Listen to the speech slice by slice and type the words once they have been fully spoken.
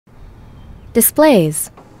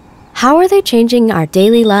Displays. How are they changing our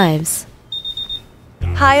daily lives?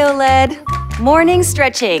 Hi, Oled. Morning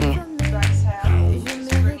stretching.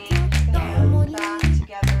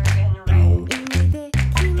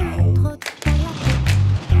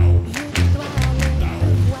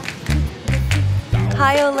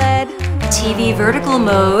 Hi, Oled. TV vertical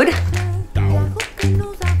mode.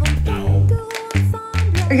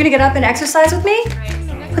 Are you gonna get up and exercise with me?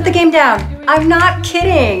 Put the game down. I'm not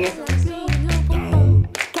kidding.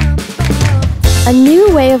 A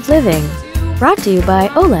new way of living. Brought to you by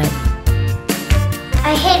Oled.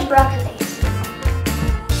 I hate broccolis.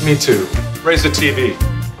 Me too. Raise the TV.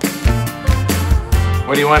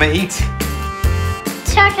 What do you want to eat?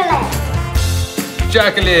 Chocolate.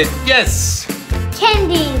 Chocolate, yes!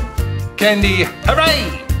 Candy. Candy,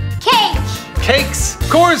 hooray! Cake. Cakes, of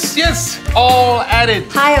course, yes! All added.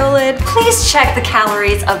 Hi, Oled. Please check the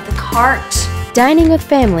calories of the cart. Dining with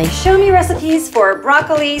family Show me recipes for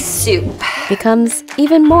broccoli soup. becomes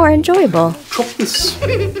even more enjoyable. Chocolates.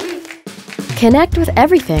 Connect with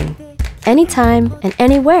everything, anytime and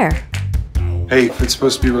anywhere. Hey, it's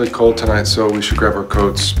supposed to be really cold tonight, so we should grab our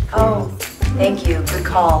coats. Oh, thank you. Good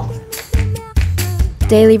call.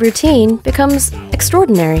 Daily routine becomes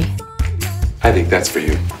extraordinary. I think that's for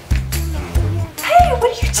you. Hey, what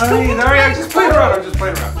are you doing? I'm just playing around.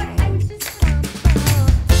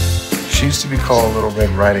 She used to be called Little Red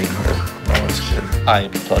Riding Hood when I was a kid.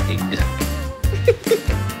 I'm plugging.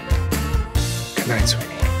 Good night, sweetie.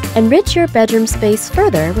 Enrich your bedroom space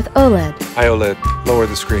further with OLED Hi, Oled. Lower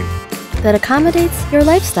the screen. that accommodates your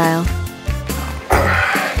lifestyle.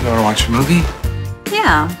 You want to watch a movie?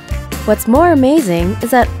 Yeah. What's more amazing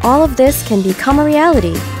is that all of this can become a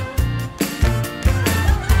reality.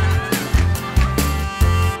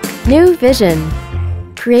 New vision.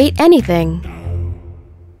 Create anything